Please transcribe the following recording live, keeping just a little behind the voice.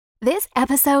This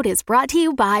episode is brought to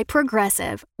you by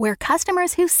Progressive, where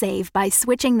customers who save by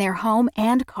switching their home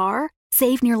and car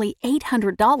save nearly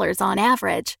 $800 on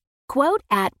average. Quote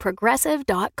at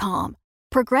Progressive.com.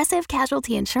 Progressive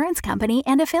Casualty Insurance Company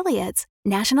and Affiliates.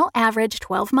 National average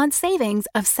 12-month savings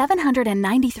of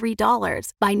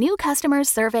 $793 by new customers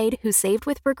surveyed who saved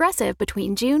with Progressive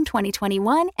between June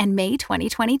 2021 and May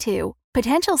 2022.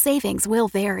 Potential savings will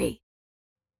vary.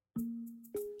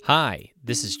 Hi,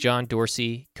 this is John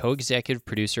Dorsey, co-executive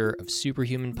producer of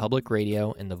Superhuman Public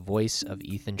Radio and the voice of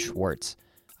Ethan Schwartz.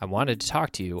 I wanted to talk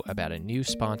to you about a new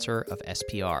sponsor of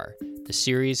SPR. The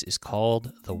series is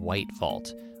called The White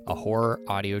Vault, a horror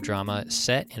audio drama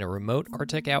set in a remote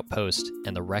Arctic outpost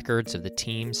and the records of the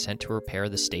team sent to repair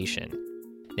the station.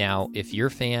 Now, if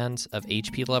you're fans of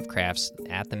H.P. Lovecraft's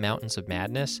At the Mountains of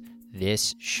Madness,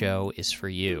 this show is for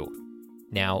you.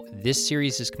 Now, this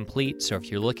series is complete, so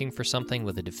if you're looking for something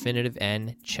with a definitive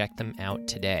end, check them out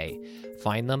today.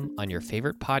 Find them on your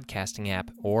favorite podcasting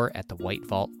app or at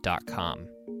thewhitevault.com.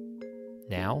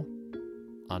 Now,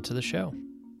 onto the show.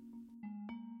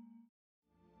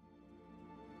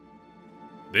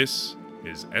 This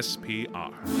is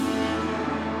SPR.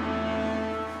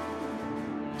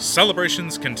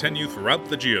 Celebrations continue throughout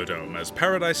the Geodome as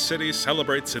Paradise City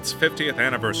celebrates its 50th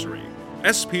anniversary.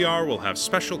 SPR will have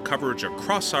special coverage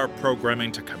across our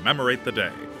programming to commemorate the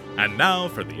day. And now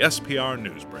for the SPR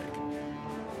News Break.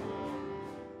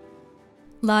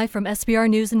 Live from SPR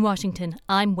News in Washington,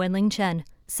 I'm Wenling Chen.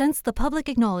 Since the public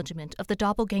acknowledgement of the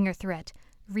doppelganger threat,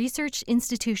 research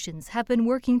institutions have been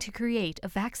working to create a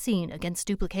vaccine against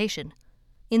duplication.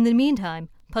 In the meantime,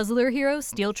 puzzler hero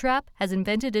Steel Trap has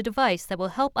invented a device that will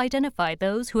help identify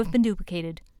those who have been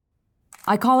duplicated.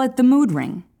 I call it the Mood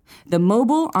Ring, the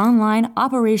Mobile Online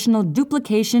Operational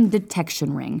Duplication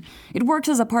Detection Ring. It works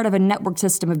as a part of a network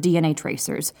system of DNA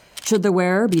tracers. Should the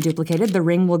wearer be duplicated, the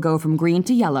ring will go from green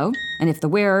to yellow, and if the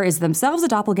wearer is themselves a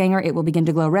doppelganger, it will begin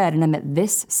to glow red and emit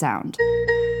this sound.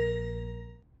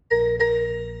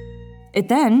 It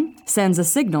then sends a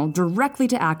signal directly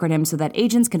to Acronym so that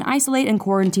agents can isolate and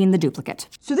quarantine the duplicate.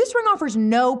 So this ring offers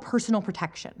no personal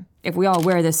protection. If we all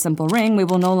wear this simple ring, we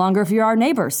will no longer fear our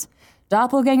neighbors.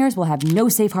 Doppelgangers will have no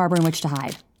safe harbor in which to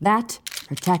hide. That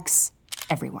protects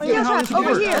everyone.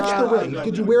 Over here. Touch the ring.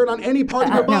 Did you wear it on any part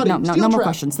of your body? No more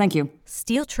questions. Thank you.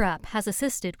 Steel Trap has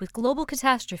assisted with global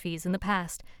catastrophes in the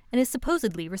past and is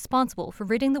supposedly responsible for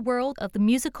ridding the world of the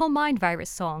musical mind virus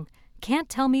song, Can't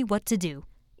Tell Me What to Do,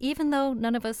 even though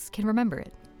none of us can remember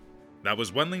it. That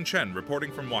was Wenling Chen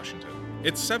reporting from Washington.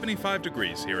 It's 75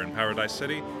 degrees here in Paradise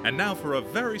City, and now for a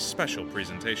very special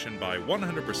presentation by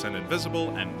 100%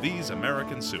 Invisible and These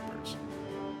American Supers.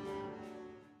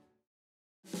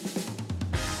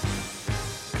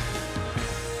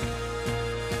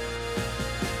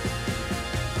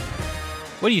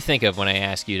 What do you think of when I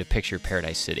ask you to picture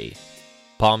Paradise City?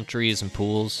 Palm trees and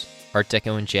pools, Art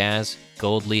Deco and jazz,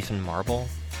 gold leaf and marble?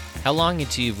 How long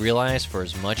until you realize, for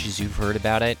as much as you've heard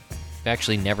about it, you've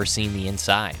actually never seen the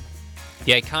inside?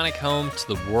 The iconic home to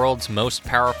the world's most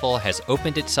powerful has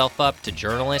opened itself up to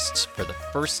journalists for the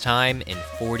first time in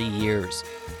 40 years.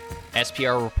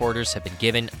 SPR reporters have been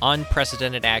given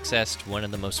unprecedented access to one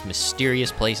of the most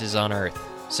mysterious places on Earth.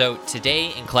 So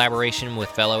today, in collaboration with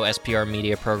fellow SPR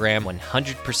media program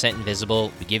 100%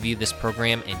 Invisible, we give you this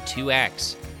program in 2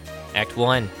 acts. Act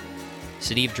 1,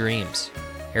 City of Dreams.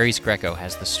 Harry's Greco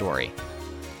has the story.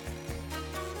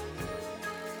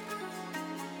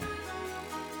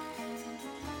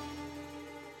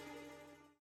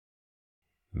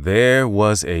 There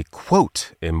was a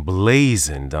quote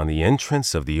emblazoned on the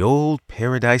entrance of the old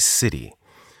Paradise City.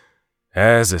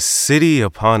 As a city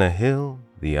upon a hill,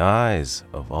 the eyes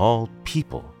of all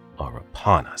people are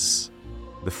upon us.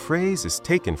 The phrase is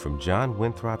taken from John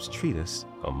Winthrop's treatise,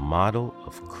 A Model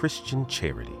of Christian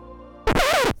Charity.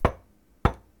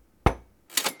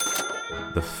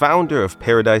 The founder of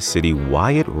Paradise City,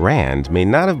 Wyatt Rand, may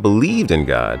not have believed in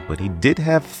God, but he did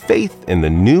have faith in the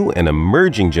new and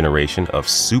emerging generation of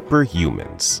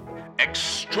superhumans.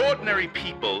 Extraordinary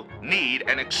people need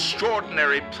an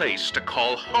extraordinary place to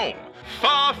call home,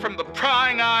 far from the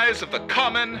prying eyes of the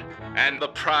common and the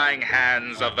prying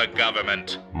hands of the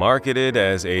government. Marketed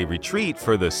as a retreat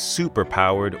for the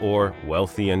superpowered or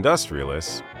wealthy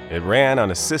industrialists, it ran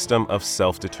on a system of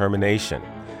self-determination.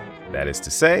 That is to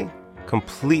say,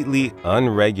 completely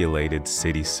unregulated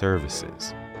city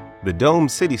services. The domed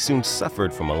city soon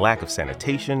suffered from a lack of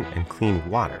sanitation and clean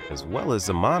water, as well as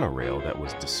a monorail that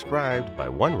was described by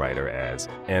one writer as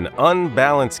an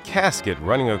unbalanced casket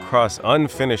running across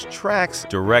unfinished tracks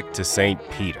direct to St.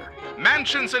 Peter.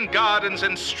 mansions and gardens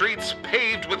and streets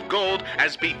paved with gold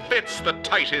as befits the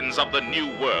titans of the New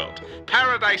World.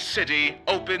 Paradise City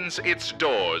opens its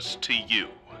doors to you.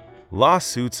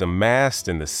 Lawsuits amassed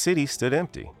and the city stood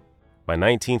empty. By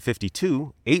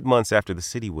 1952, 8 months after the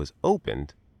city was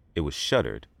opened, it was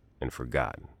shuttered and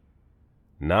forgotten.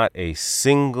 Not a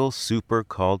single super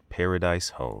called Paradise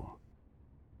home.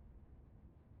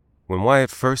 When Wyatt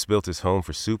first built his home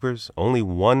for supers, only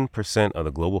 1% of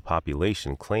the global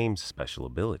population claimed special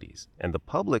abilities, and the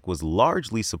public was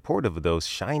largely supportive of those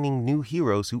shining new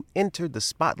heroes who entered the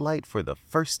spotlight for the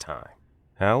first time.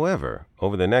 However,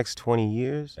 over the next 20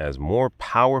 years, as more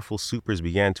powerful supers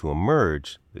began to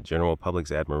emerge, the general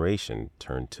public's admiration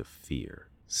turned to fear.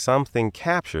 Something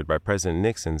captured by President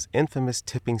Nixon's infamous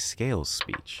tipping scales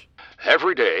speech.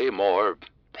 Every day, more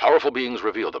powerful beings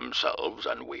reveal themselves,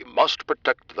 and we must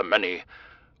protect the many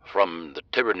from the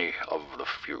tyranny of the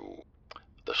few.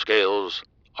 The scales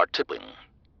are tipping,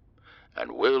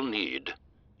 and will need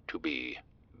to be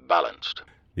balanced.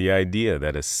 The idea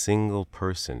that a single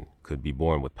person could be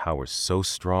born with powers so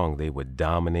strong they would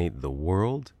dominate the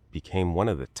world became one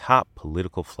of the top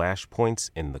political flashpoints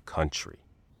in the country.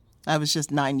 I was just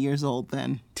 9 years old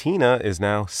then. Tina is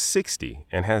now 60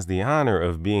 and has the honor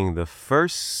of being the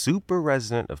first super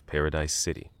resident of Paradise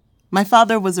City. My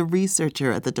father was a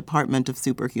researcher at the Department of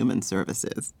Superhuman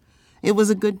Services. It was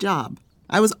a good job.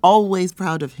 I was always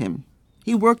proud of him.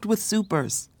 He worked with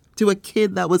supers. To a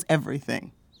kid, that was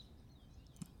everything.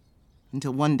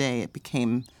 Until one day it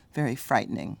became very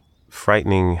frightening.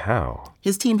 Frightening how?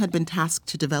 His team had been tasked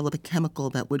to develop a chemical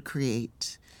that would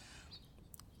create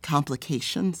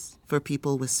complications for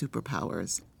people with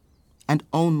superpowers, and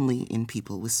only in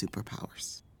people with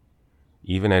superpowers.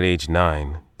 Even at age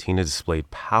 9, Tina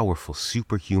displayed powerful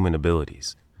superhuman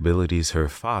abilities her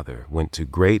father went to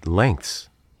great lengths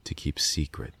to keep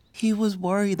secret. He was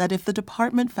worried that if the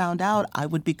department found out, I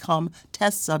would become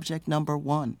test subject number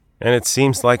 1. And it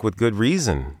seems like with good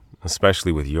reason,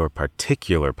 especially with your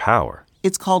particular power.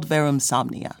 It's called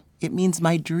verumsomnia. It means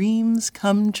my dreams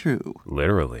come true.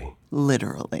 Literally.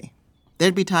 Literally.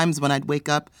 There'd be times when I'd wake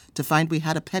up to find we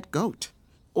had a pet goat.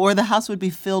 Or the house would be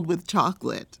filled with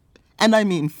chocolate. And I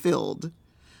mean filled.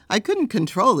 I couldn't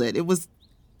control it. It was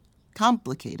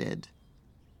complicated.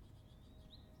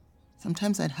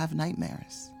 Sometimes I'd have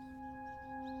nightmares.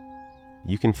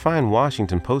 You can find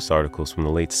Washington Post articles from the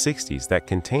late 60s that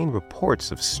contain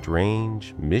reports of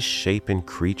strange, misshapen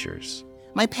creatures.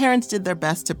 My parents did their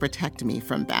best to protect me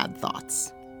from bad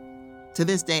thoughts. To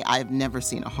this day, I've never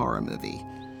seen a horror movie.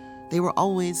 They were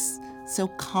always so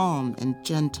calm and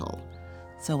gentle.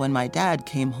 So when my dad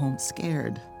came home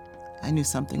scared, I knew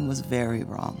something was very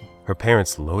wrong. Her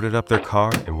parents loaded up their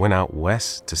car and went out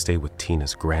west to stay with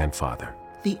Tina's grandfather.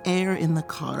 The air in the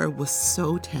car was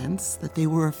so tense that they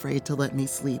were afraid to let me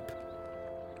sleep.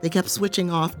 They kept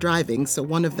switching off driving so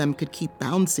one of them could keep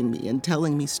bouncing me and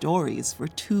telling me stories for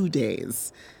 2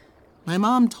 days. My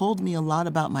mom told me a lot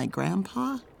about my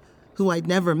grandpa, who I'd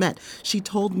never met. She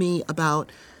told me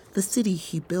about the city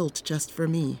he built just for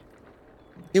me.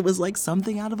 It was like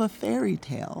something out of a fairy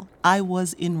tale. I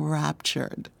was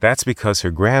enraptured. That's because her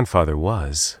grandfather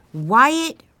was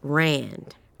Wyatt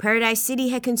Rand. Paradise City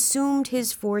had consumed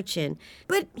his fortune,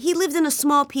 but he lived in a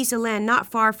small piece of land not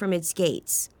far from its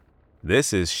gates.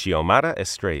 This is Xiomara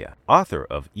Estrella, author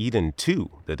of Eden 2,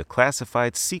 The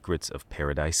Declassified Secrets of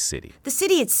Paradise City. The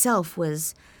city itself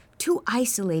was too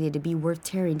isolated to be worth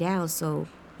tearing down, so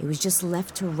it was just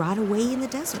left to rot away in the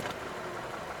desert.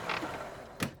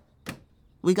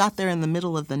 We got there in the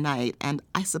middle of the night, and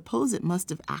I suppose it must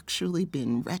have actually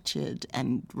been wretched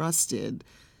and rusted.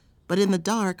 But in the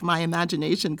dark, my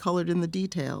imagination colored in the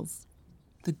details.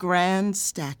 The grand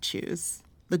statues,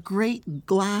 the great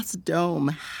glass dome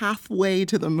halfway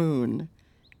to the moon,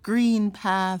 green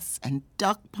paths and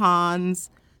duck ponds.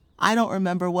 I don't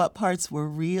remember what parts were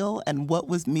real and what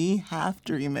was me half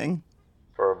dreaming.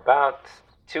 For about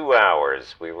 2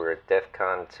 hours, we were at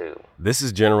DEFCON 2. This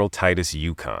is General Titus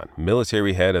Yukon,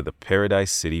 military head of the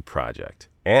Paradise City Project,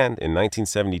 and in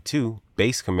 1972,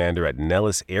 base commander at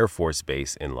Nellis Air Force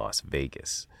Base in Las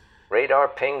Vegas. Radar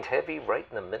pinged heavy right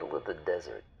in the middle of the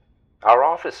desert. Our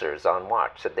officers on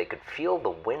watch said they could feel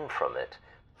the wind from it,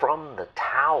 from the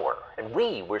tower, and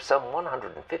we were some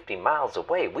 150 miles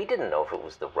away. We didn't know if it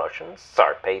was the Russians,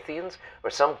 Sarpathians,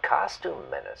 or some costume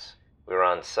menace. We were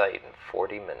on site in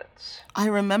 40 minutes. I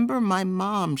remember my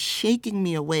mom shaking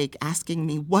me awake, asking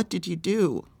me, "What did you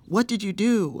do? What did you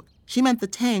do?" She meant the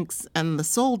tanks and the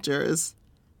soldiers,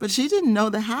 but she didn't know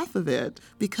the half of it,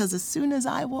 because as soon as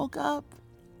I woke up,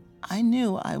 I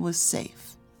knew I was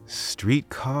safe.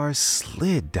 Streetcars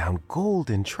slid down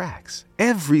golden tracks.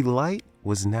 Every light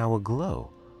was now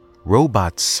aglow.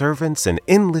 Robot servants and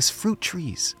endless fruit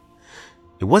trees.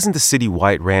 It wasn't the city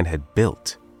White Rand had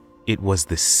built. It was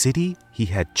the city he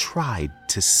had tried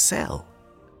to sell.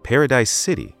 Paradise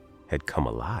City had come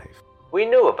alive. We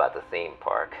knew about the theme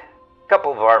park. A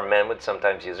couple of our men would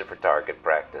sometimes use it for target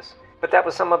practice. But that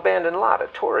was some abandoned lot, a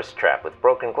tourist trap with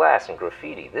broken glass and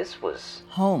graffiti. This was...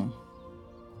 home.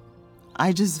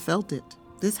 I just felt it.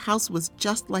 This house was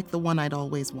just like the one I'd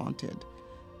always wanted.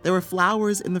 There were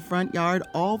flowers in the front yard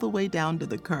all the way down to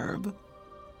the curb.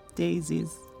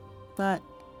 Daisies. But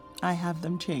I have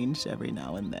them changed every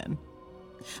now and then.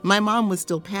 My mom was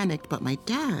still panicked, but my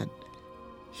dad,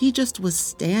 he just was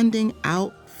standing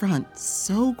out front,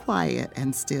 so quiet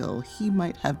and still, he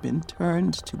might have been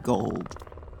turned to gold.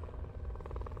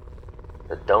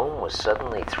 The dome was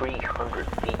suddenly 300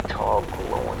 feet tall,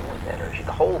 glowing with energy.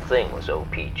 The whole thing was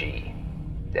OPG.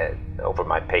 Over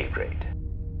my pay grade.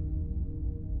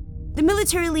 The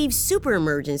military leaves super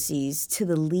emergencies to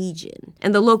the Legion,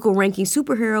 and the local ranking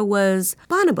superhero was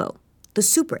Bonobo, the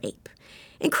super ape.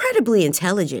 Incredibly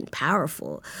intelligent,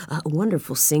 powerful, a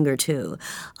wonderful singer too,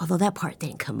 although that part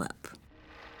didn't come up.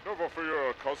 Never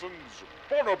fear, cousins.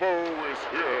 Bonobo is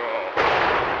here.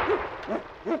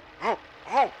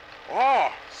 Ow!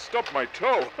 Ah! Stubbed my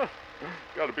toe.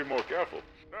 Gotta be more careful.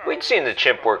 We'd seen the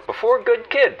chimp work before, good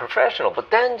kid, professional,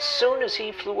 but then soon as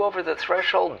he flew over the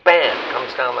threshold, bam,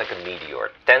 comes down like a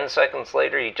meteor. 10 seconds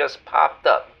later, he just popped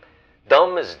up.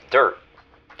 Dumb as dirt.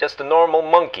 Just a normal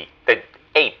monkey. The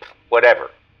ape, whatever.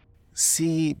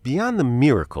 See, beyond the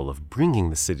miracle of bringing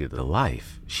the city to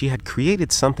life, she had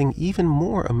created something even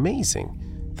more amazing,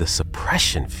 the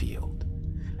suppression field.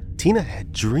 Tina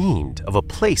had dreamed of a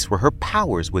place where her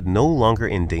powers would no longer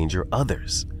endanger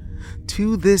others.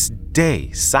 To this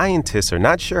day, scientists are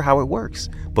not sure how it works,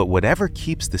 but whatever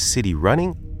keeps the city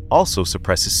running also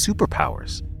suppresses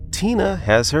superpowers. Tina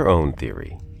has her own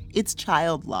theory. It's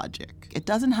child logic. It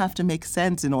doesn't have to make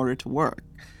sense in order to work.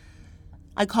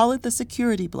 I call it the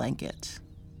security blanket.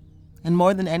 And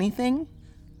more than anything,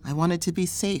 I wanted to be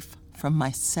safe from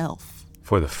myself.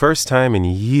 For the first time in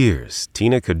years,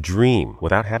 Tina could dream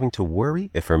without having to worry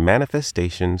if her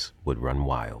manifestations would run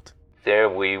wild. There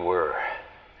we were.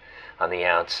 On the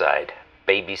outside,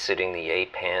 babysitting the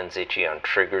ape, hands itchy on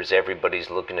triggers.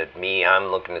 Everybody's looking at me. I'm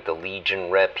looking at the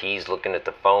Legion rep. He's looking at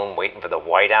the phone, waiting for the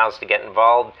White House to get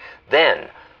involved. Then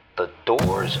the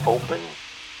doors open,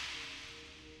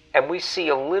 and we see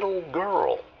a little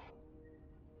girl.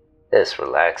 This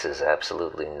relaxes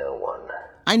absolutely no one.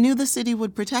 I knew the city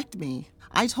would protect me.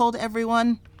 I told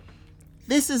everyone,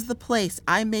 this is the place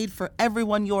I made for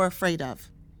everyone you're afraid of.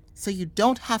 So you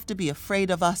don't have to be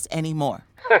afraid of us anymore.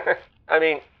 I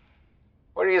mean,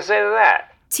 what do you say to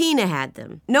that? Tina had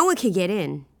them. No one could get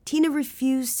in. Tina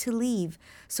refused to leave,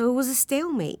 so it was a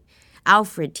stalemate.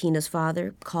 Alfred, Tina's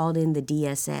father, called in the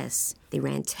DSS. They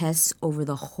ran tests over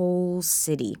the whole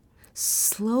city.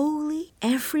 Slowly,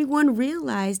 everyone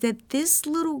realized that this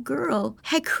little girl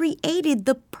had created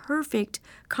the perfect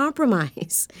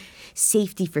compromise.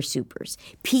 Safety for supers,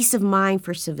 peace of mind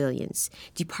for civilians,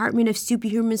 Department of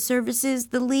Superhuman Services,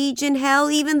 the Legion,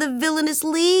 hell, even the villainous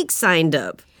League signed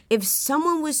up. If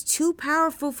someone was too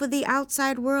powerful for the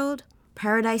outside world,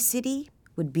 Paradise City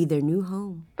would be their new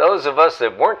home. Those of us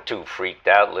that weren't too freaked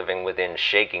out living within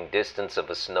shaking distance of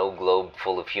a snow globe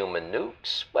full of human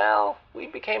nukes, well, we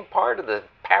became part of the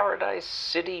Paradise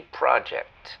City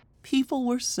project. People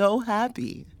were so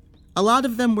happy. A lot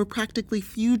of them were practically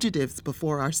fugitives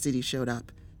before our city showed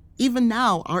up. Even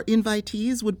now, our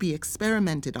invitees would be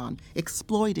experimented on,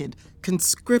 exploited,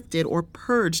 conscripted, or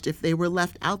purged if they were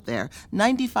left out there.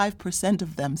 95%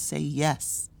 of them say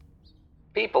yes.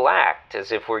 People act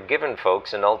as if we're giving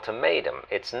folks an ultimatum.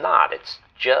 It's not. It's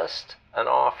just an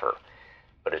offer.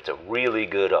 But it's a really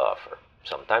good offer.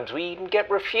 Sometimes we even get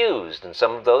refused, and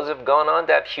some of those have gone on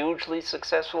to have hugely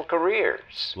successful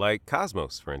careers. Like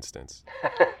Cosmos, for instance.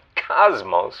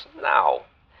 Cosmos? No.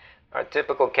 Our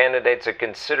typical candidates are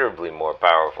considerably more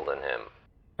powerful than him.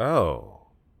 Oh.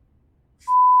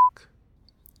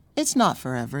 It's not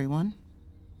for everyone.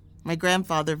 My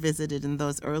grandfather visited in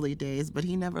those early days, but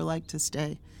he never liked to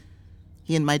stay.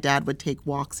 He and my dad would take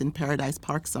walks in Paradise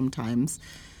Park sometimes,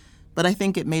 but I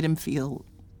think it made him feel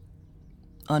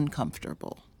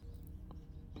uncomfortable.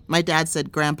 My dad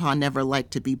said Grandpa never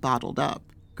liked to be bottled up.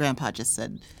 Grandpa just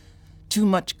said, too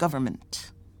much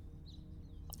government.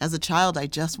 As a child, I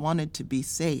just wanted to be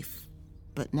safe.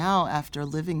 But now, after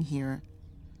living here,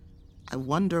 I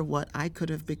wonder what I could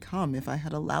have become if I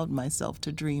had allowed myself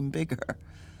to dream bigger.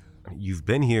 You've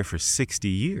been here for 60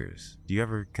 years. Do you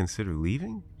ever consider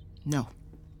leaving? No.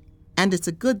 And it's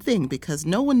a good thing because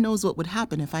no one knows what would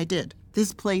happen if I did.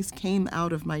 This place came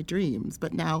out of my dreams,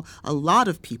 but now a lot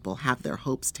of people have their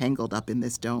hopes tangled up in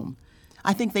this dome.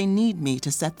 I think they need me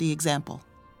to set the example.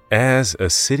 As a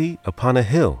city upon a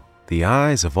hill, the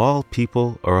eyes of all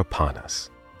people are upon us.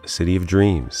 A city of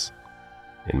dreams,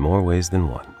 in more ways than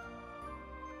one.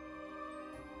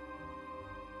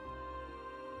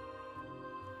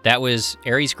 That was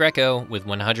Aries Greco with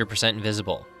 100%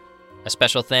 Invisible. A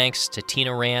special thanks to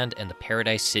Tina Rand and the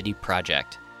Paradise City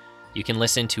Project. You can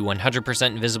listen to 100%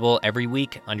 Invisible every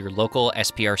week on your local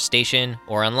SPR station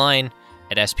or online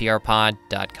at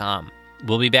sprpod.com.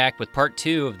 We'll be back with part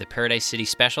 2 of the Paradise City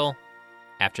special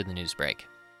after the news break.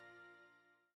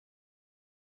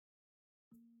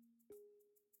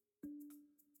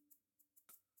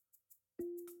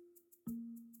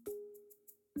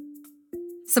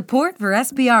 Support for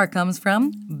SPR comes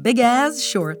from Big Ass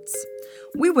Shorts.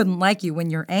 We wouldn't like you when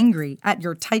you're angry at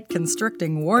your tight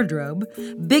constricting wardrobe.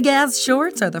 Big Ass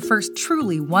Shorts are the first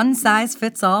truly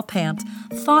one-size-fits-all pant,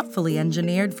 thoughtfully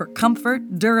engineered for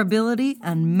comfort, durability,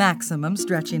 and maximum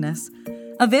stretchiness.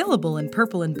 Available in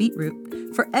purple and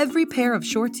beetroot, for every pair of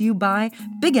shorts you buy,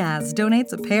 Big Ass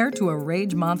donates a pair to a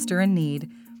rage monster in need.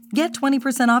 Get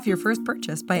 20% off your first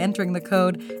purchase by entering the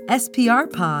code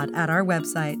SPRPOD at our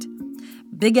website.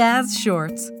 Big Ass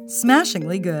Shorts,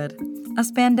 smashingly good. A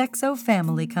Spandexo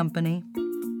family company.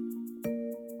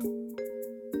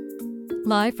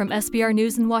 Live from SBR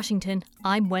News in Washington,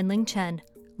 I'm Wenling Chen.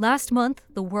 Last month,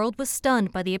 the world was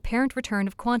stunned by the apparent return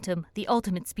of Quantum, the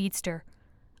ultimate speedster.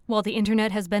 While the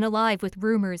internet has been alive with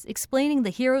rumors explaining the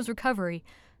hero's recovery,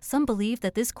 some believe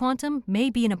that this Quantum may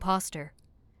be an imposter.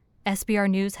 SBR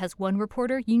News has one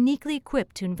reporter uniquely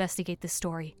equipped to investigate this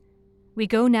story. We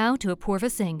go now to Apurva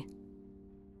Singh.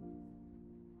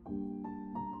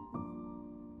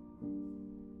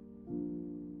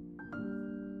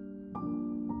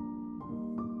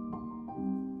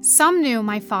 Some knew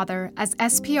my father as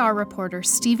SPR reporter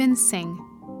Steven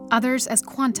Singh, others as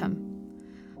Quantum.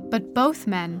 But both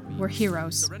men were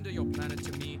heroes. Surrender your planet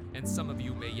to me, and some of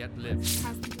you may yet live.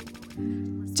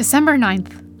 December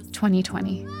 9th,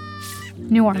 2020.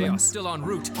 New Orleans. They are still en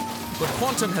route, but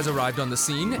Quantum has arrived on the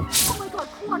scene. Oh my God,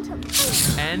 Quantum!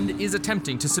 And is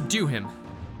attempting to subdue him.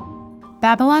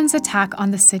 Babylon's attack on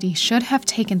the city should have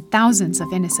taken thousands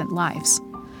of innocent lives.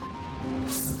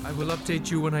 I will update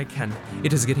you when I can.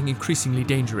 It is getting increasingly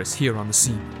dangerous here on the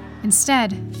scene.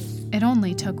 Instead, it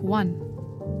only took one.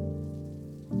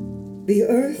 The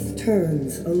Earth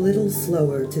turns a little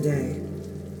slower today.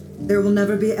 There will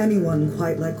never be anyone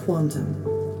quite like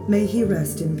Quantum. May he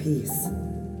rest in peace.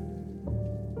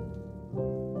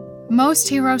 Most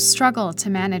heroes struggle to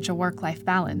manage a work-life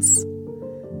balance.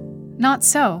 Not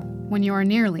so when you are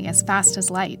nearly as fast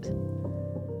as light.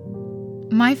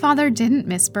 My father didn't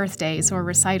miss birthdays or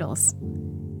recitals.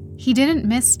 He didn't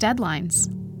miss deadlines.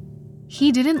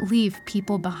 He didn't leave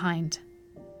people behind.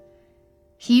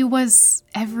 He was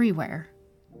everywhere.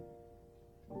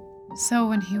 So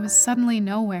when he was suddenly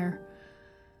nowhere,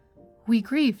 we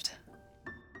grieved.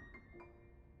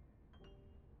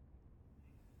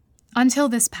 Until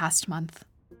this past month.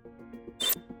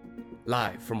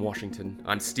 Live from Washington,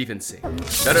 I'm Steven Singh,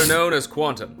 better known as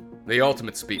Quantum, the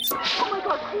ultimate speedster. Oh my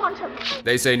God, Quantum!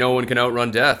 They say no one can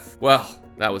outrun death. Well,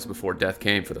 that was before death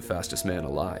came for the fastest man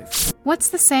alive. What's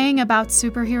the saying about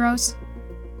superheroes?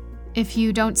 If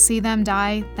you don't see them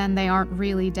die, then they aren't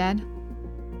really dead.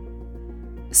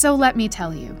 So let me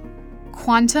tell you,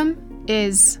 Quantum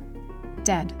is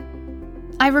dead.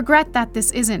 I regret that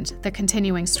this isn't the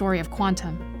continuing story of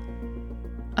Quantum,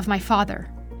 of my father.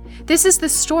 This is the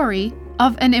story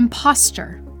of an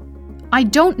imposter. I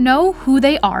don't know who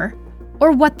they are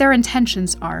or what their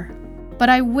intentions are, but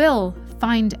I will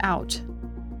find out.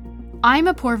 I'm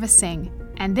Apurva Singh,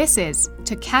 and this is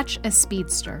To Catch a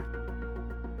Speedster.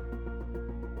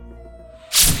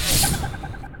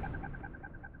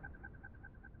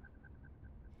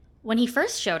 When he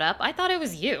first showed up, I thought it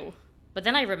was you. But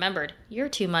then I remembered, you're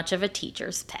too much of a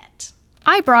teacher's pet.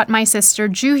 I brought my sister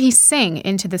Juhi Singh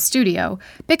into the studio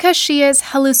because she is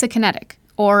hallucikinetic,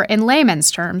 or in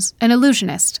layman's terms, an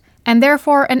illusionist, and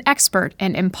therefore an expert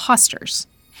in imposters.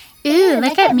 Ooh,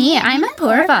 look at me, I'm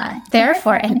Apurva,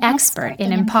 therefore an expert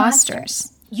in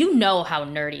imposters. You know how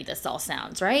nerdy this all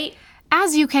sounds, right?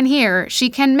 As you can hear, she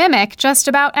can mimic just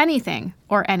about anything,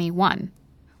 or anyone.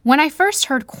 When I first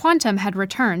heard Quantum had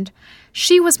returned,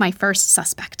 she was my first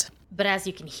suspect. But as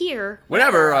you can hear...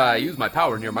 Whenever I use my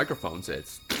power near microphones,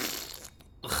 it's...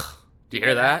 Do you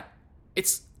hear that?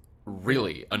 It's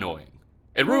really annoying.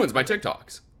 It ruins my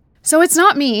TikToks. So it's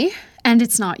not me, and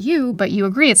it's not you, but you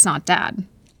agree it's not Dad.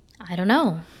 I don't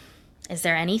know. Is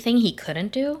there anything he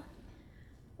couldn't do?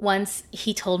 Once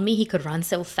he told me he could run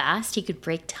so fast he could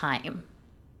break time.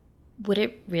 Would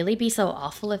it really be so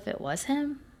awful if it was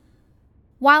him?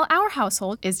 While our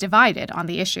household is divided on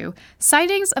the issue,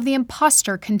 sightings of the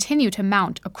imposter continue to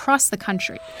mount across the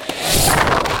country.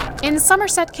 In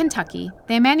Somerset, Kentucky,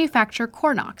 they manufacture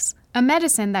Cornox, a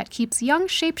medicine that keeps young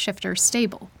shapeshifters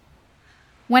stable.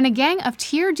 When a gang of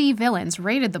Tier D villains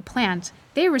raided the plant,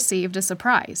 they received a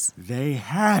surprise. They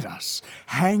had us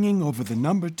hanging over the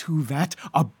number 2 vat,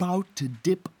 about to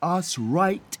dip us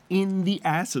right in the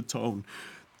acetone.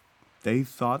 They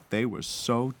thought they were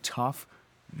so tough,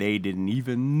 they didn't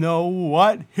even know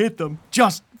what hit them.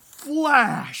 Just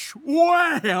flash,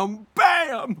 wham,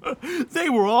 bam! They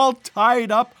were all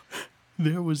tied up.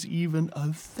 There was even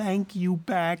a thank you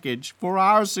package for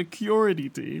our security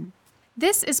team.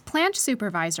 This is Plant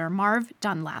Supervisor Marv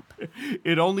Dunlap.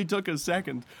 It only took a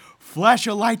second. Flash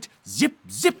a light, zip,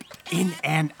 zip, in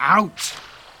and out.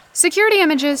 Security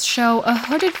images show a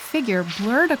hooded figure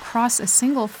blurred across a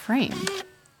single frame.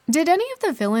 Did any of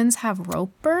the villains have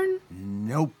rope burn?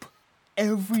 Nope.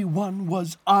 Everyone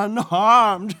was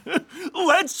unharmed.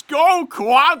 Let's go,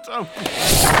 Quantum!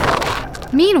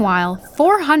 Meanwhile,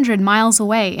 400 miles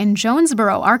away in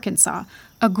Jonesboro, Arkansas,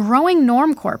 a growing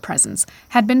Normcore presence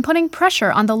had been putting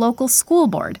pressure on the local school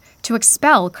board to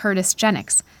expel Curtis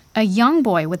Jennings, a young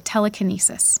boy with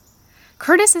telekinesis.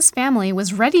 Curtis's family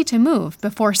was ready to move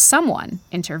before someone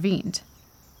intervened.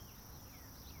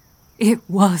 It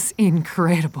was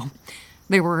incredible.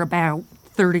 There were about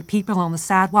 30 people on the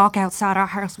sidewalk outside our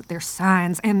house with their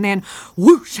signs, and then,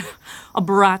 whoosh, a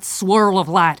bright swirl of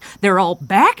light. They're all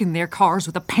back in their cars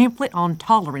with a pamphlet on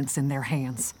tolerance in their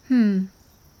hands. Can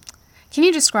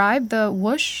you describe the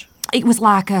whoosh? It was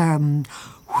like,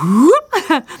 whoop.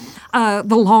 The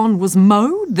lawn was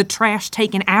mowed, the trash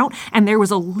taken out, and there was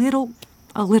a little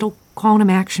quantum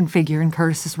action figure in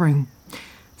Curtis's room.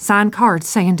 Signed cards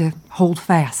saying to hold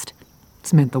fast.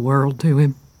 It's meant the world to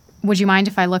him. Would you mind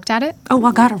if I looked at it? Oh,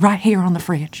 I got it right here on the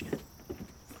fridge.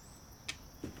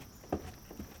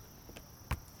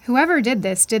 Whoever did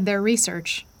this did their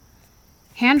research.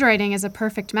 Handwriting is a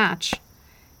perfect match.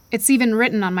 It's even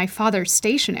written on my father's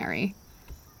stationery.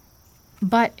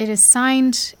 But it is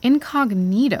signed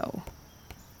incognito.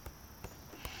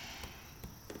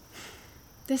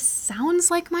 This sounds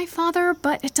like my father,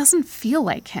 but it doesn't feel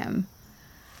like him.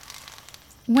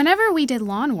 Whenever we did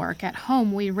lawn work at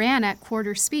home, we ran at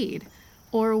quarter speed,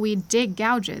 or we'd dig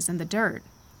gouges in the dirt.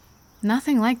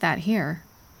 Nothing like that here.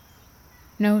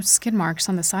 No skid marks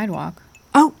on the sidewalk.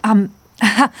 Oh,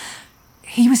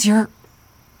 he was your...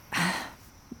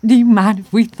 Do you mind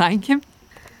if we thank him?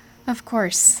 Of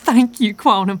course. Thank you,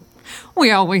 Quantum.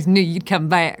 We always knew you'd come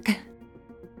back.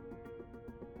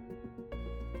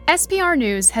 SPR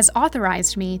News has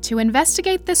authorized me to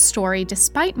investigate this story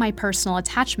despite my personal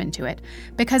attachment to it,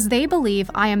 because they believe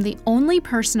I am the only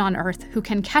person on Earth who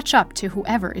can catch up to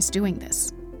whoever is doing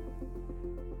this.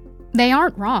 They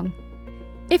aren't wrong.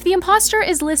 If the imposter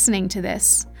is listening to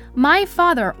this, my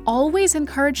father always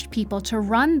encouraged people to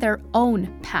run their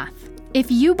own path. If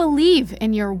you believe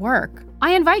in your work,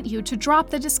 I invite you to drop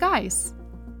the disguise.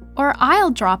 Or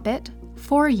I'll drop it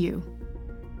for you.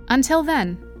 Until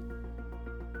then,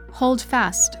 hold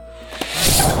fast.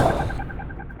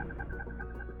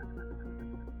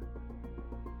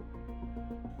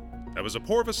 That was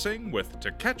Apoorva Singh with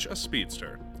To Catch a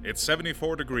Speedster. It's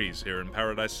 74 degrees here in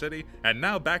Paradise City, and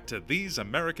now back to These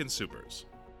American Supers.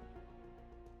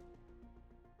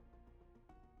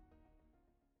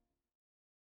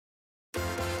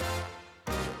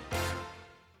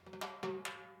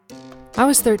 I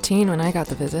was 13 when I got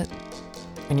the visit.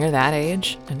 When you're that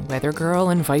age, and Weather Girl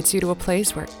invites you to a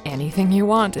place where anything you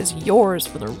want is yours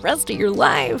for the rest of your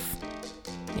life,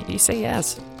 you say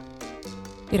yes.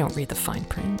 You don't read the fine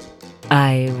print.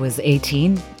 I was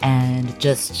 18 and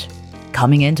just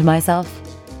coming into myself.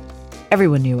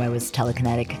 Everyone knew I was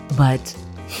telekinetic, but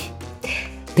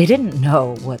they didn't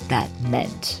know what that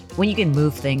meant. When you can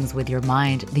move things with your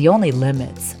mind, the only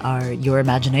limits are your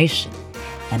imagination.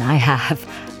 And I have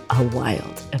a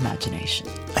wild imagination.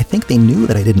 I think they knew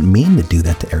that I didn't mean to do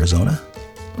that to Arizona.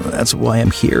 That's why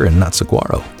I'm here and not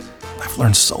Saguaro. I've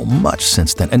learned so much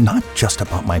since then, and not just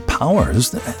about my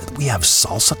powers. We have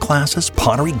salsa classes,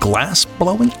 pottery, glass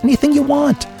blowing, anything you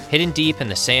want. Hidden deep in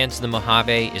the sands of the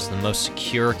Mojave is the most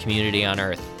secure community on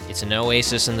Earth. It's an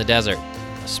oasis in the desert,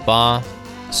 a spa,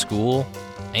 a school,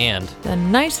 and the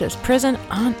nicest prison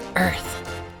on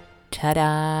Earth.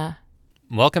 Ta-da!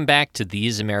 Welcome back to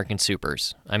These American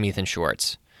Supers. I'm Ethan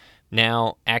Schwartz.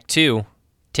 Now, Act 2,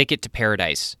 Ticket to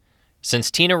Paradise.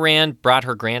 Since Tina Rand brought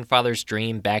her grandfather's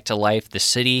dream back to life, the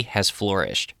city has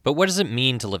flourished. But what does it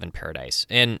mean to live in paradise?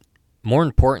 And more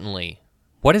importantly,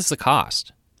 what is the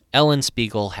cost? Ellen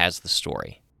Spiegel has the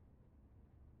story.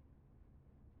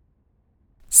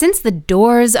 Since the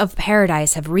doors of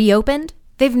paradise have reopened,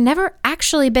 they've never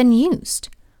actually been used.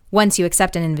 Once you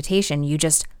accept an invitation, you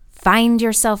just find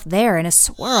yourself there in a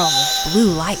swirl of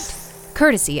blue light,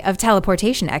 courtesy of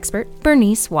teleportation expert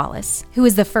Bernice Wallace, who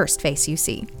is the first face you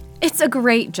see. It's a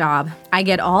great job. I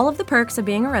get all of the perks of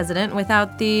being a resident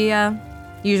without the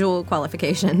usual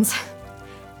qualifications.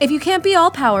 If you can't be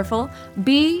all-powerful,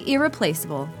 be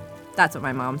irreplaceable. That's what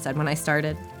my mom said when I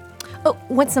started. Oh,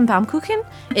 want some Baumkuchen?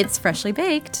 It's freshly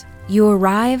baked. You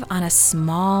arrive on a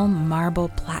small marble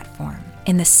platform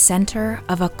in the center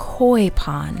of a koi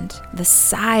pond, the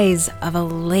size of a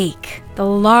lake. The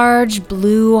large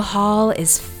blue hall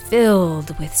is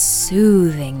filled with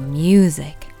soothing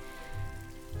music.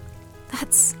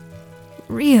 That's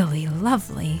really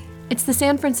lovely. It's the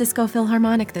San Francisco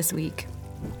Philharmonic this week.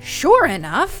 Sure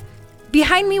enough,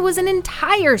 behind me was an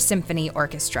entire symphony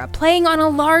orchestra playing on a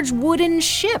large wooden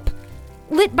ship,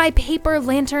 lit by paper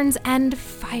lanterns and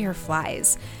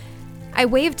fireflies. I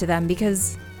waved to them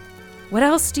because what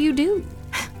else do you do?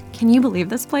 Can you believe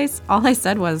this place? All I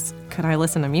said was, could I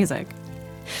listen to music?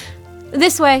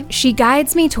 This way. She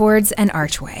guides me towards an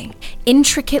archway,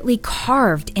 intricately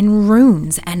carved in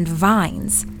runes and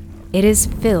vines. It is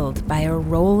filled by a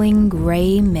rolling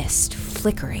gray mist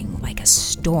flickering like a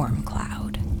storm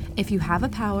cloud. If you have a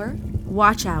power,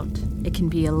 watch out. It can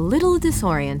be a little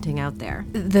disorienting out there.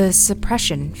 The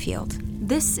suppression field.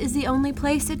 This is the only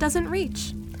place it doesn't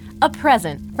reach. A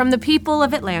present from the people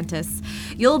of Atlantis.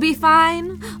 You'll be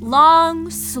fine. Long,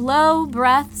 slow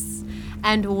breaths.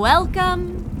 And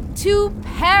welcome to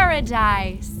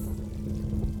paradise.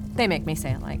 They make me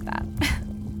say it like that.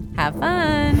 Have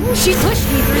fun. She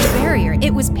pushed me through the barrier.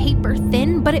 It was paper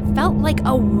thin, but it felt like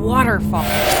a waterfall.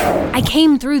 I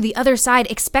came through the other side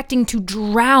expecting to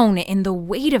drown in the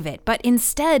weight of it, but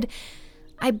instead,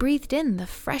 I breathed in the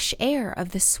fresh air of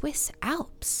the Swiss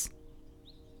Alps.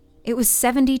 It was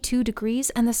 72 degrees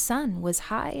and the sun was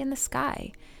high in the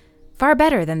sky. Far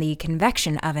better than the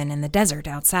convection oven in the desert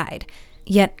outside.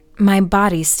 Yet my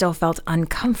body still felt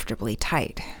uncomfortably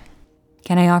tight.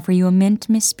 Can I offer you a mint,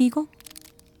 Miss Spiegel?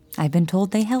 I've been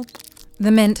told they help.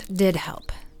 The mint did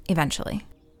help, eventually.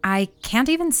 I can't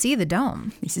even see the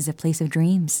dome. This is a place of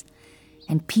dreams,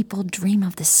 and people dream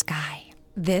of the sky.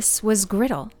 This was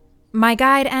Griddle, my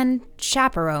guide and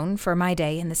chaperone for my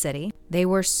day in the city. They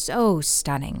were so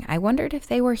stunning, I wondered if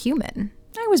they were human.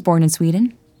 I was born in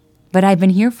Sweden, but I've been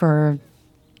here for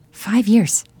 5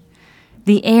 years.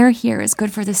 The air here is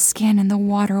good for the skin, and the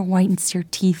water whitens your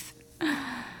teeth.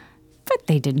 But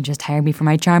they didn't just hire me for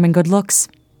my charm and good looks.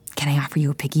 Can I offer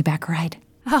you a piggyback ride?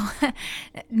 Oh,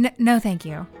 no thank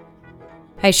you.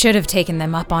 I should have taken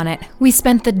them up on it. We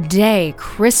spent the day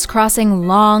crisscrossing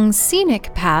long,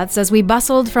 scenic paths as we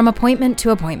bustled from appointment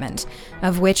to appointment,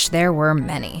 of which there were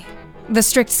many. The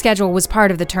strict schedule was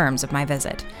part of the terms of my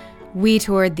visit. We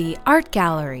toured the art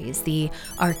galleries, the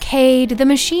arcade, the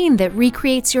machine that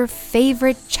recreates your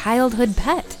favorite childhood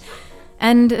pet.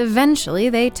 And eventually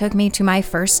they took me to my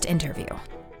first interview.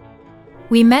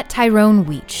 We met Tyrone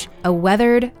Weech, a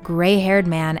weathered, gray-haired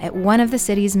man at one of the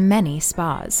city's many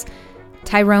spas.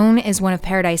 Tyrone is one of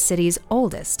Paradise City's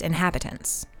oldest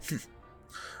inhabitants.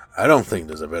 I don't think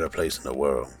there's a better place in the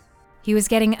world. He was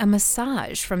getting a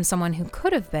massage from someone who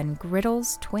could have been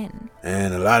Griddle's twin.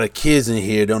 And a lot of kids in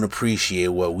here don't appreciate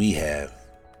what we have.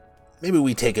 Maybe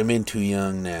we take them in too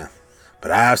young now.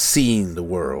 But I've seen the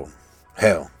world.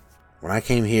 Hell, when I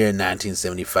came here in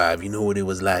 1975, you know what it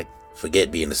was like? Forget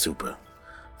being a super.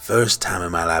 First time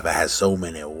in my life I had so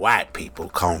many white people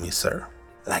call me sir.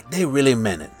 Like they really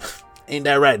meant it. Ain't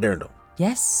that right, Dirndl?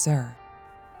 Yes, sir.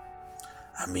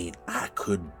 I mean, I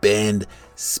could bend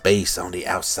space on the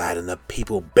outside and the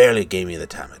people barely gave me the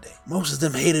time of day. Most of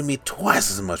them hated me twice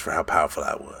as much for how powerful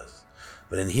I was.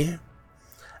 But in here,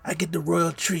 I get the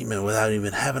royal treatment without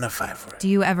even having to fight for it. Do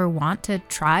you ever want to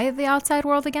try the outside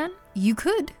world again? You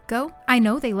could go. I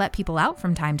know they let people out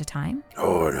from time to time.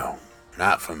 Oh, no.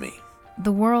 Not for me.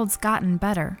 The world's gotten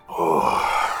better.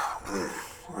 Oh,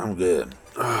 I'm good.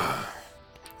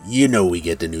 You know we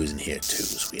get the news in here too,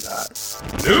 sweetheart.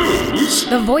 News?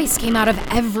 The voice came out of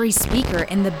every speaker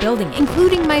in the building,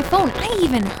 including my phone. I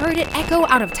even heard it echo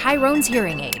out of Tyrone's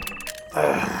hearing aid.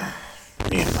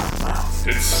 Did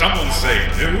someone say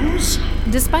news?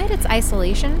 Despite its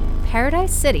isolation,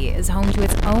 Paradise City is home to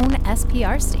its own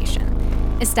SPR station,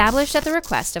 established at the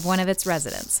request of one of its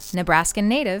residents, Nebraskan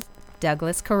native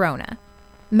Douglas Corona.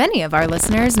 Many of our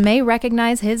listeners may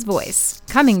recognize his voice,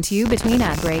 coming to you between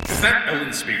ad breaks. Is that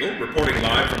Ellen Spiegel reporting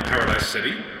live from Paradise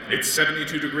City? It's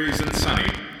 72 degrees and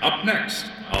sunny. Up next,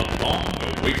 a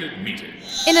long-awaited meeting.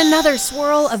 In another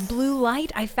swirl of blue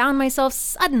light, I found myself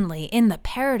suddenly in the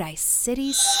Paradise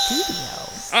City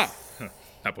studio.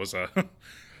 That was a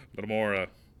little more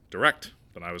direct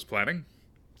than I was planning.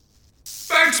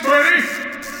 Thanks, Bernie!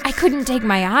 I couldn't take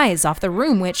my eyes off the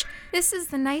room, which, this is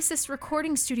the nicest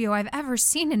recording studio I've ever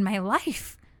seen in my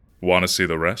life. Want to see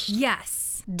the rest?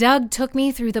 Yes. Doug took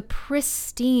me through the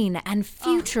pristine and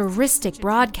futuristic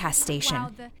broadcast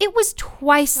station. It was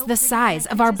twice the size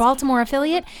of our Baltimore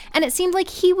affiliate, and it seemed like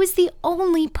he was the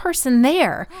only person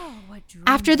there.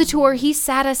 After the tour, he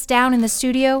sat us down in the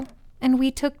studio, and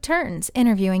we took turns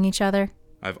interviewing each other.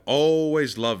 I've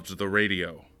always loved the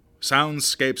radio.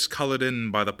 Soundscapes colored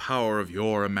in by the power of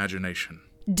your imagination.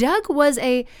 Doug was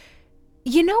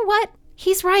You know what?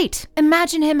 He's right.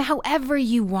 Imagine him however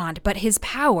you want, but his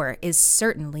power is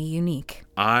certainly unique.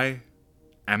 I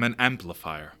am an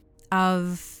amplifier.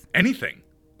 Of? Anything.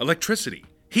 Electricity,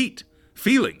 heat,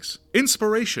 feelings,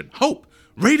 inspiration, hope,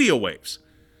 radio waves.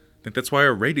 I think that's why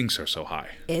our ratings are so high.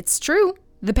 It's true.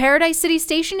 The Paradise City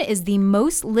station is the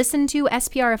most listened to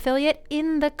SPR affiliate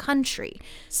in the country.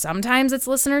 Sometimes its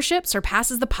listenership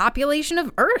surpasses the population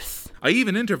of Earth. I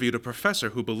even interviewed a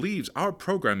professor who believes our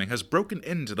programming has broken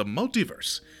into the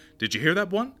multiverse. Did you hear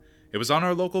that one? It was on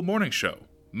our local morning show,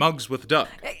 Mugs with Doug.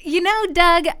 You know,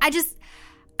 Doug,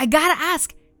 I gotta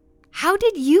ask, how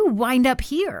did you wind up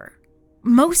here?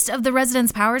 Most of the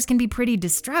residents' powers can be pretty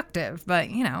destructive, but,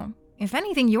 if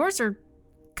anything, yours are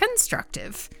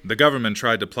constructive. The government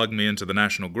tried to plug me into the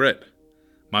national grid.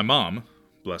 My mom,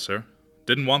 bless her,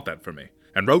 didn't want that for me,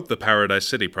 and wrote the Paradise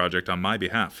City project on my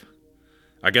behalf.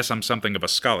 I guess I'm something of a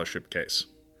scholarship case.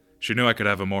 She knew I could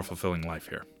have a more fulfilling life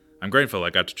here. I'm grateful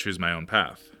I got to choose my own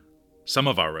path. Some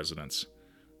of our residents,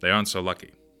 they aren't so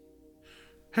lucky.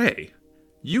 Hey,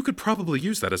 you could probably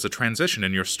use that as a transition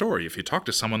in your story if you talk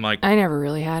to someone like... I never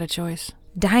really had a choice.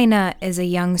 Dinah is a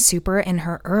young super in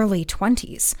her early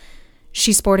 20s.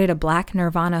 She sported a black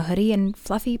Nirvana hoodie and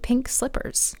fluffy pink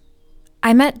slippers.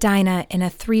 I met Dinah in a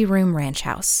 3-room ranch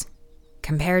house.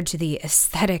 Compared to the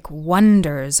aesthetic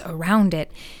wonders around it,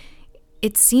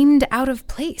 it seemed out of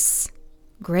place.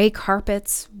 Gray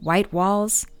carpets, white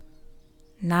walls,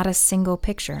 not a single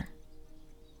picture.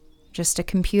 Just a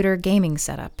computer gaming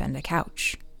setup and a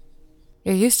couch.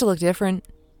 It used to look different.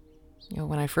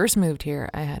 When I first moved here,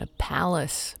 I had a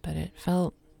palace, but it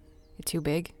felt too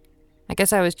big. I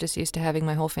guess I was just used to having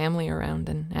my whole family around,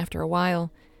 and after a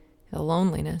while, the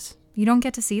loneliness. You don't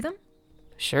get to see them?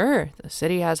 Sure, the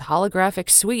city has holographic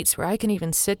suites where I can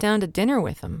even sit down to dinner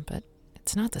with them, but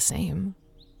it's not the same.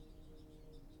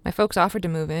 My folks offered to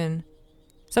move in.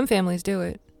 Some families do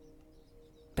it,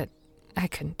 but I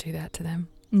couldn't do that to them.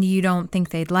 You don't think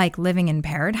they'd like living in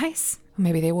paradise?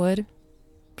 Maybe they would,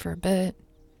 for a bit,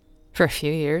 for a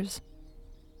few years.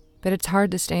 But it's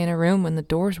hard to stay in a room when the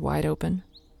door's wide open.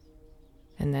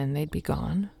 And then they'd be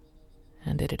gone,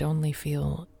 and it'd only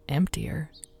feel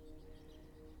emptier.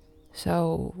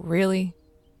 So, really,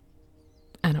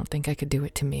 I don't think I could do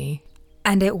it to me.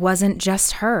 And it wasn't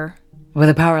just her. With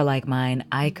a power like mine,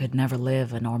 I could never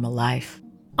live a normal life.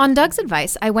 On Doug's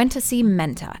advice, I went to see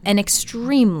Menta, an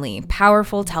extremely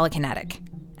powerful telekinetic,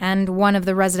 and one of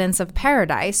the residents of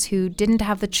Paradise who didn't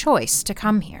have the choice to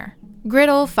come here.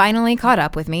 Griddle finally caught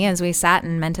up with me as we sat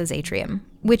in Menta's atrium,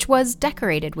 which was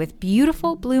decorated with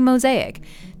beautiful blue mosaic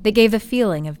that gave the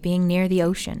feeling of being near the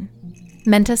ocean.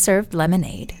 Menta served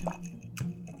lemonade.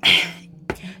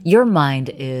 Your mind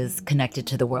is connected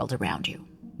to the world around you.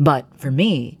 But for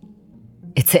me,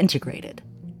 it's integrated.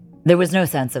 There was no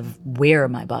sense of where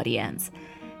my body ends.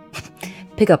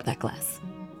 Pick up that glass.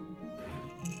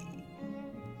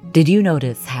 Did you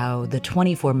notice how the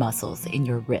 24 muscles in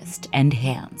your wrist and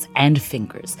hands and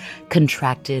fingers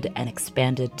contracted and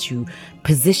expanded to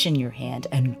position your hand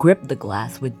and grip the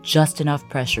glass with just enough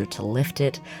pressure to lift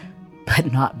it,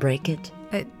 but not break it?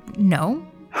 No.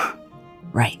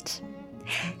 Right.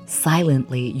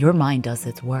 Silently, your mind does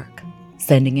its work,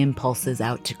 sending impulses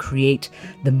out to create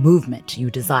the movement you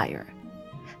desire.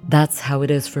 That's how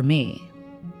it is for me.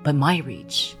 But my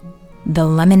reach... The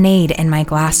lemonade in my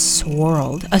glass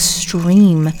swirled. A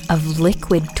stream of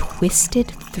liquid twisted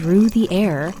through the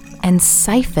air and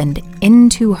siphoned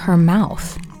into her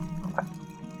mouth.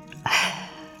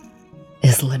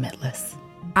 Is limitless.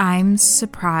 I'm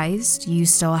surprised you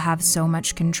still have so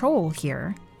much control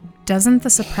here. Doesn't the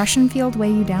suppression field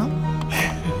weigh you down?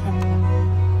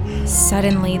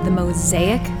 Suddenly, the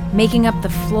mosaic making up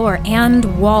the floor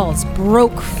and walls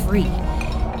broke free.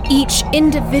 each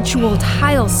individual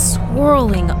tile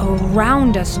swirling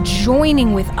around us,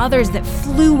 joining with others that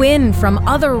flew in from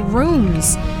other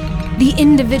rooms. The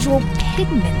individual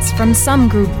pigments from some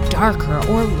grew darker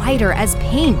or lighter as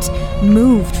paint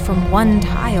moved from one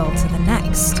tile to the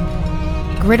next.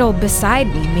 Griddle beside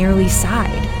me merely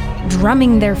sighed,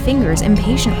 drumming their fingers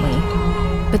impatiently.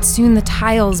 But soon the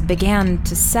tiles began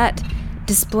to set,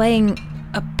 displaying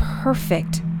a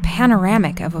perfect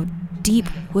panoramic of a deep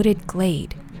wooded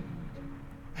glade.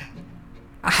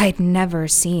 I'd never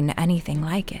seen anything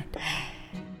like it.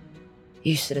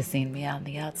 You should have seen me on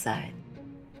the outside.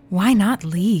 Why not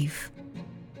leave?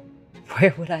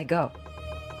 Where would I go?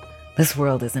 This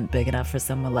world isn't big enough for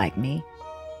someone like me.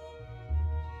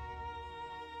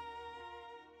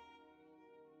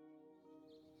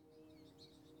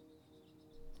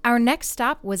 Our next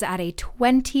stop was at a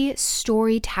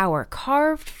 20-story tower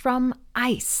carved from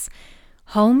ice,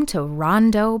 home to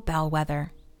Rondo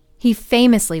Bellwether. He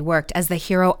famously worked as the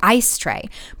hero Ice Tray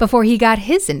before he got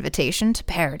his invitation to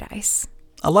paradise.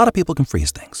 A lot of people can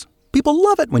freeze things. People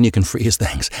love it when you can freeze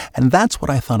things, and that's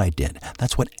what I thought I did.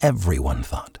 That's what everyone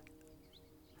thought.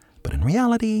 But in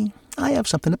reality, I have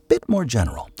something a bit more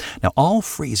general. Now, all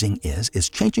freezing is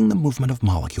changing the movement of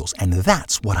molecules, and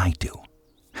that's what I do.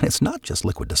 And it's not just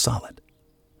liquid to solid.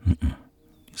 You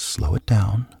slow it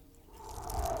down.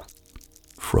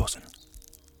 Frozen.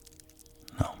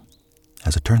 No.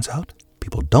 As it turns out,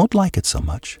 people don't like it so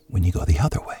much when you go the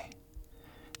other way.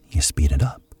 You speed it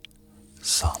up.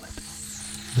 Solid.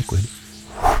 Liquid.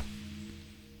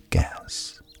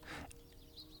 Gas.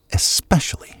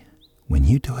 Especially when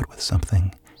you do it with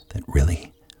something that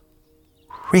really,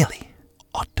 really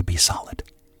ought to be solid.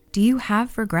 Do you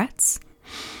have regrets?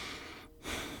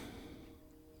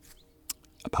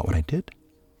 About what I did?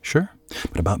 Sure.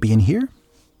 But about being here?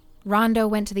 Rondo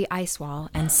went to the ice wall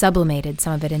and sublimated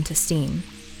some of it into steam,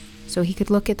 so he could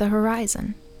look at the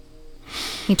horizon.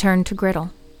 He turned to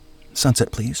Griddle.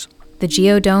 Sunset, please. The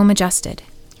geodome adjusted,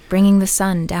 bringing the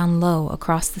sun down low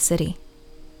across the city.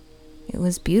 It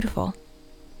was beautiful,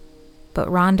 but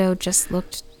Rondo just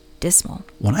looked dismal.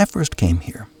 When I first came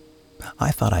here,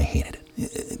 I thought I hated it.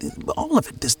 All of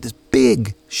it, this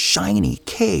big, shiny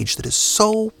cage that is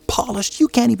so polished you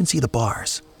can't even see the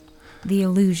bars. The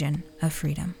illusion of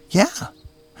freedom. Yeah,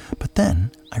 but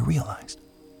then I realized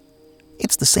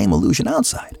it's the same illusion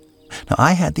outside. Now,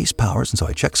 I had these powers, and so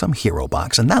I checked some hero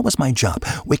box, and that was my job,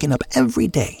 waking up every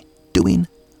day doing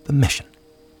the mission.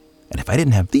 And if I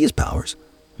didn't have these powers,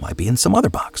 I'd be in some other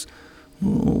box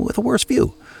with a worse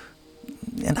view.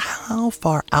 And how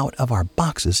far out of our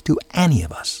boxes do any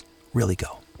of us really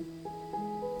go?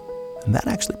 And that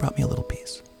actually brought me a little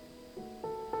peace.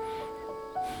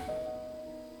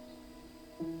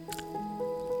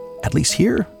 At least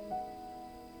here,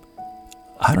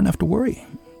 I don't have to worry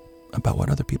about what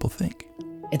other people think.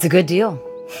 It's a good deal.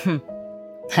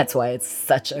 That's why it's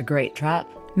such a great trap.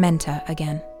 Menta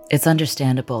again. It's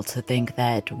understandable to think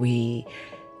that we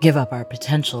give up our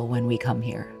potential when we come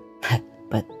here.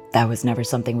 But that was never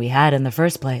something we had in the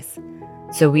first place.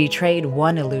 So we trade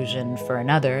one illusion for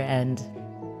another, and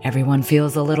everyone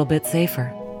feels a little bit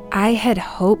safer. I had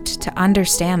hoped to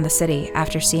understand the city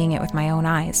after seeing it with my own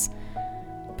eyes,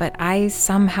 but I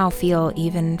somehow feel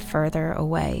even further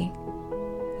away.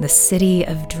 The city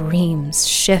of dreams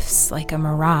shifts like a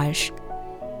mirage.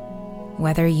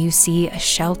 Whether you see a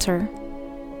shelter,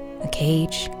 a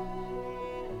cage,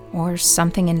 or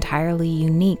something entirely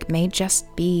unique may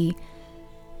just be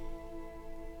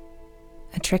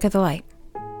a trick of the light.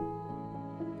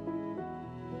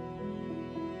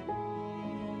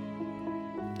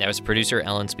 That was producer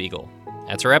Ellen Spiegel.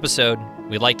 That's our episode.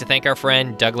 We'd like to thank our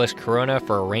friend Douglas Corona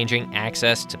for arranging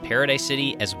access to Paradise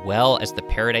City as well as the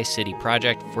Paradise City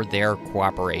Project for their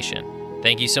cooperation.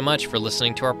 Thank you so much for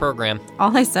listening to our program.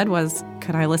 All I said was,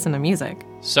 could I listen to music?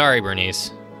 Sorry,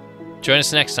 Bernice. Join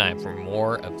us next time for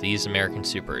more of These American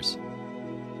Supers.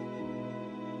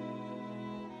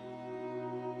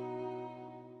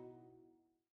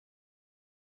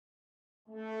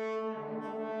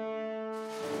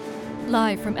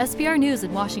 Live from SBR News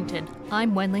in Washington,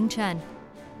 I'm Wenling Chen.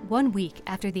 1 week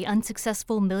after the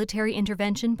unsuccessful military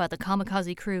intervention by the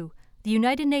kamikaze crew, the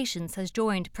United Nations has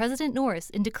joined President Norris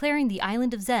in declaring the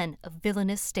island of Zen a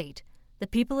villainous state. The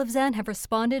people of Zen have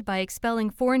responded by expelling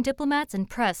foreign diplomats and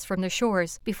press from their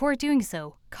shores. Before doing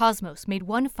so, Cosmos made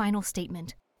one final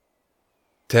statement.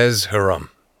 Tez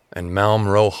Hiram and Malm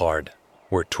Rohard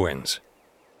were twins,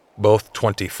 both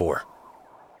 24.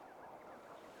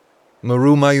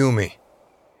 Maru Mayumi,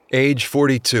 age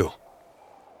 42.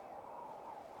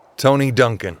 Tony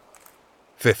Duncan,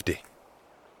 50.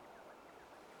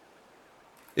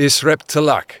 Isrep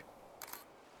Talak,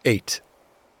 8.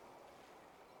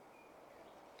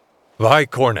 Vi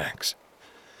Cornax,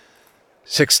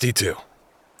 62.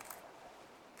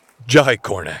 Jai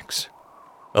Cornax,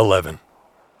 11.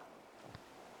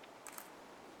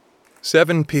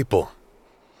 7 people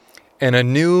and a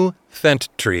new thent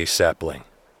tree sapling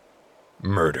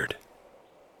murdered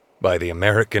by the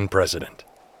American president.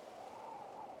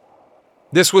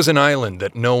 This was an island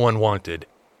that no one wanted,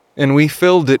 and we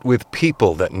filled it with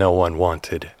people that no one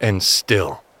wanted, and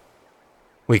still,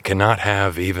 we cannot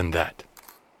have even that.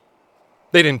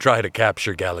 They didn't try to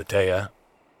capture Galatea.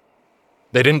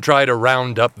 They didn't try to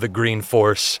round up the Green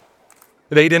Force.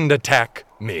 They didn't attack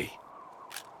me.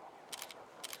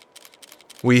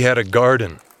 We had a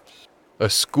garden, a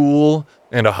school,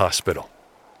 and a hospital.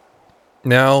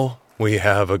 Now we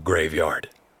have a graveyard.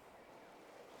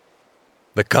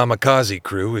 The kamikaze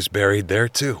crew is buried there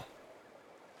too.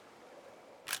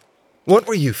 What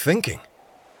were you thinking?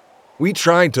 We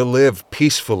tried to live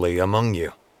peacefully among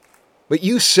you, but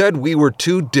you said we were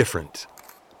too different,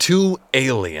 too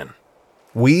alien.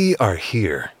 We are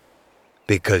here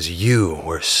because you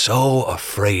were so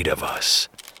afraid of us.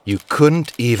 You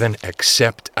couldn't even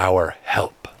accept our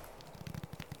help.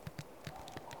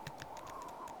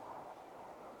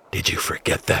 Did you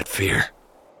forget that fear?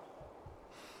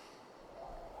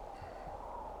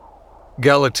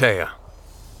 Galatea,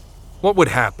 what would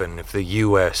happen if the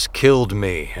U.S. killed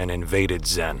me and invaded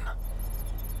Zen?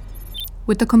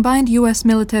 With the combined U.S.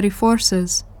 military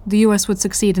forces, the U.S. would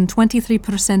succeed in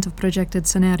 23% of projected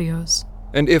scenarios.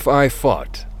 And if I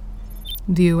fought?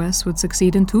 The U.S. would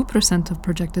succeed in 2% of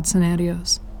projected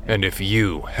scenarios. And if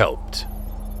you helped?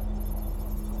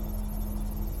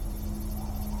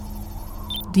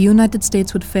 The United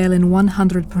States would fail in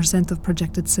 100% of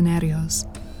projected scenarios,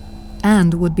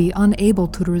 and would be unable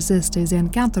to resist a Zen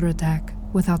counterattack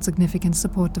without significant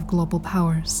support of global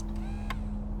powers.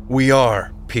 We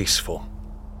are peaceful,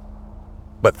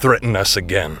 but threaten us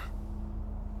again,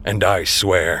 and I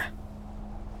swear,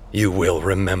 you will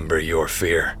remember your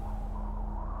fear.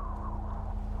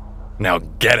 Now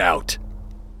get out!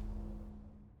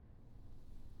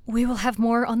 We will have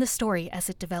more on the story as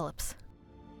it develops.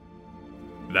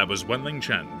 That was Wenling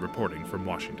Chen reporting from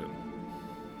Washington.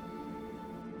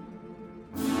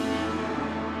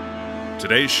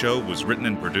 Today's show was written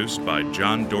and produced by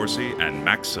John Dorsey and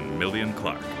Maximilian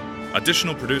Clark.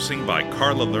 Additional producing by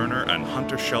Carla Lerner and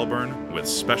Hunter Shelburne, with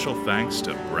special thanks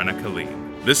to Brenna Colleen.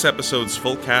 This episode's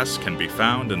full cast can be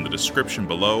found in the description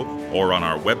below or on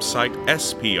our website,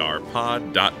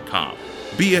 sprpod.com.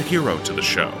 Be a hero to the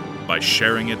show by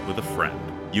sharing it with a friend.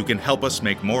 You can help us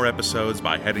make more episodes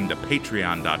by heading to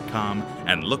patreon.com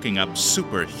and looking up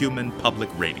Superhuman Public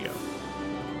Radio.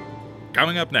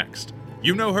 Coming up next,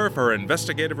 you know her for her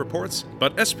investigative reports,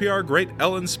 but SPR great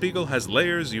Ellen Spiegel has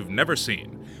layers you've never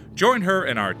seen. Join her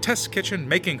in our test kitchen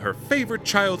making her favorite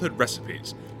childhood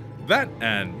recipes. That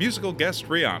and musical guest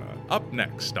Rihanna, up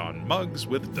next on Mugs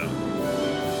with Doug.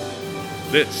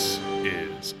 This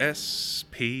is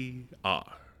SPR.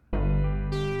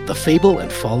 The Fable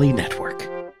and Folly Network.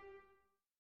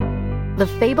 The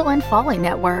Fable and Folly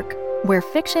Network, where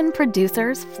fiction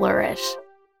producers flourish.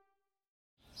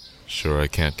 Sure I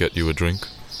can't get you a drink?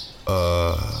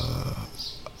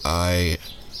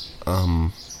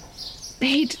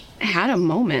 They'd had a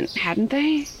moment, hadn't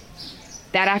they?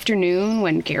 That afternoon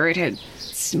when Garrett had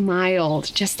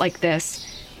smiled just like this,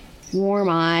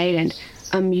 warm-eyed and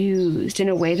amused in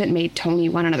a way that made Tony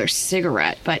want another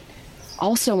cigarette, but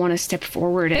also want to step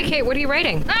forward and... Hey, Kate, what are you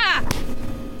writing? Ah!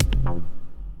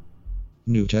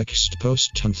 New text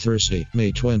post on Thursday,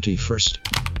 May 21st.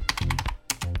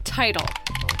 Title: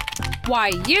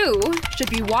 Why You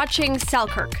Should Be Watching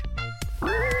Selkirk.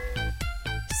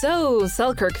 So,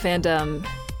 Selkirk fandom.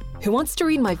 Who wants to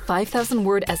read my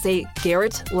 5,000-word essay,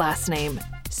 Garrett, last name,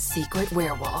 Secret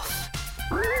Werewolf?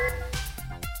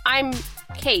 I'm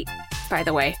Kate, by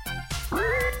the way.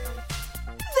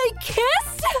 They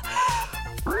kissed?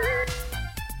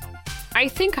 I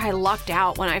think I lucked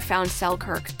out when I found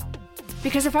Selkirk.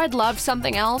 Because if I'd loved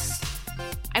something else,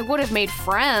 I would have made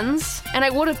friends, and I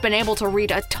would have been able to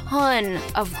read a ton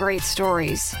of great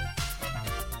stories.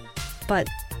 But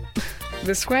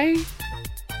this way,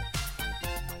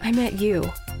 I met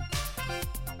you.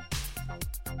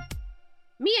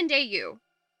 Me and Day You,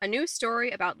 a new story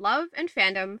about love and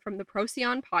fandom from the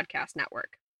Procyon Podcast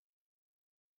Network.